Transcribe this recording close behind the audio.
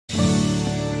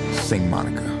Sing,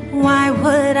 Monica. Why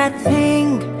would I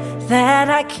think that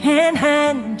I can't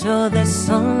handle this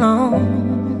alone,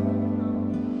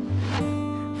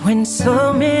 when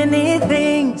so many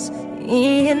things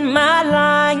in my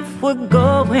life were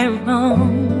going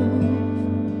wrong?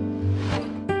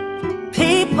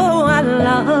 People I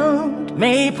loved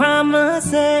made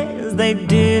promises they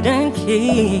didn't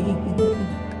keep.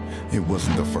 It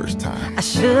wasn't the first time. I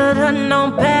should've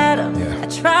known better. I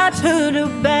tried to do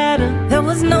better. There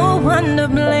was no one to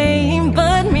blame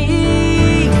but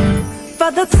me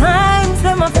for the times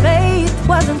that my faith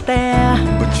wasn't there.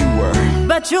 But you were.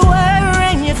 But you were,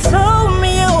 and you told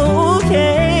me you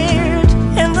cared.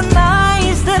 And the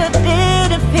nights that I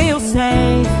didn't feel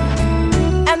safe,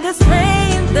 and this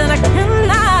pain that I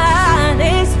cannot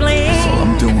explain. That's all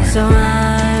I'm doing. So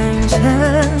I'm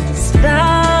just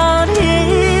out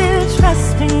here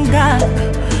trusting God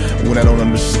when I don't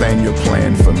understand your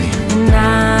plan for me. And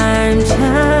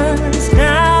I'm just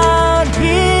out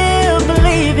here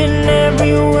believing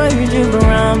every word you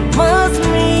promised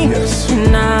me. Yes.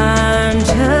 And I'm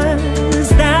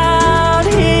just out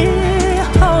here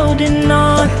holding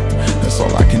on. That's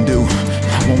all I can do.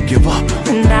 I won't give up.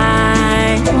 And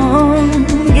I won't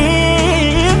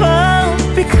give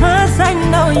up, because I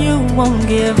know you won't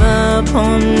give up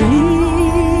on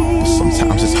me.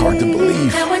 Sometimes it's hard to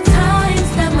believe. There were times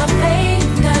that my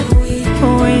faith got weak,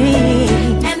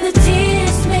 and the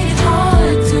tears made it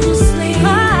hard to sleep,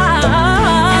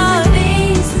 and the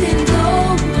things didn't go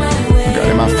my way. Got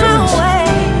in my feelings.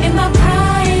 In my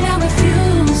pride, I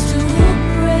refused to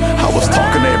pray. I was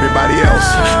talking to everybody else.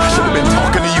 I should have been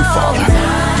talking to you, Father.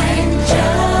 I'm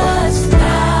just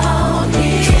out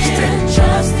here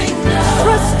trusting God.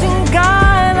 Trusting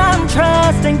God, I'm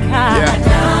trusting God. Yeah.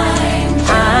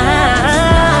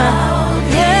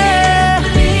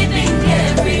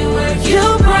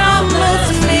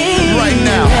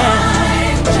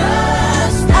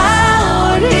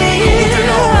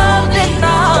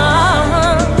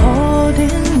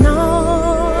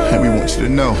 To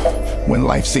know when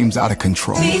life seems out of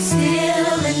control. Be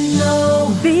still and know.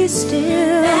 Be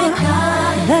still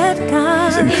that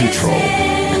God is in control.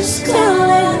 Still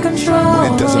in control.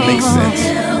 When it doesn't make sense.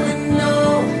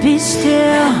 Be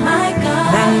still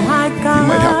that my God. You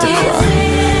might have to cry,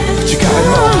 but you gotta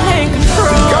know that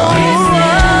God is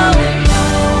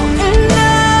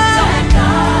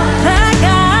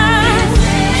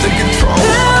in control.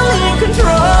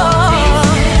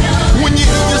 When you're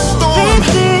in your storm,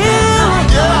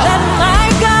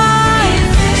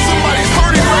 somebody's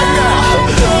hurting right now.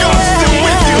 God's still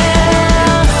with you.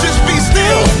 Just be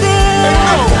still and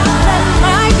know.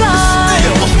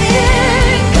 Still.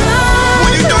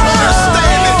 When you don't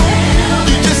understand it,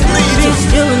 you just need to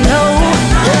still know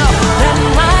that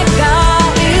my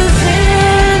God is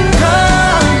in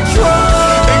control.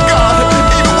 And God,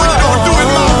 even when you don't do it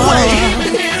my way,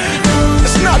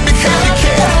 it's not because you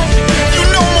can't. You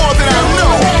know more than I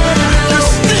know. You're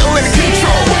still in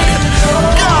control.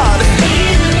 God,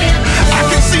 I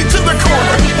can see to the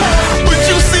corner, but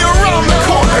you see around the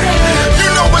corner. You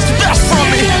know what's best for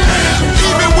me.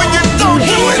 Even when you don't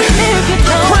do it,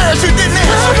 the prayers you didn't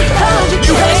answer,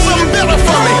 you have something better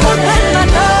for me.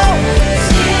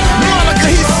 Monica,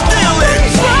 he's still in.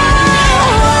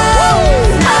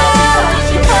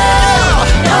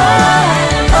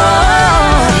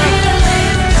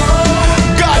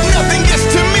 God, nothing gets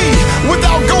to me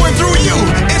without going through you.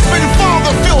 It's been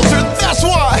Father filtered, that's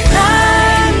why.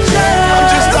 I'm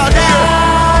just out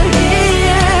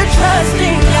here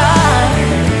trusting God.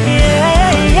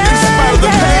 in spite of the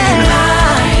pain.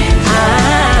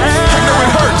 I know it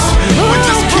hurts, but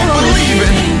just keep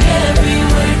believing.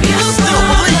 Still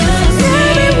believe.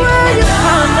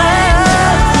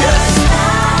 Yes.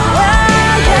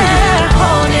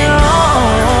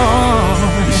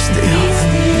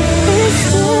 Be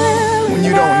still. When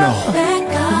you don't know,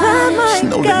 just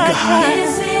know that God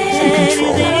is in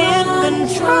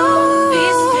control. Be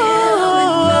still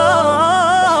and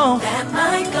know that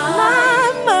my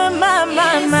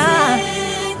God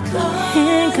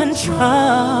in control.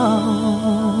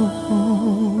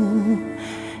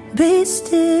 Be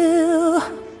still.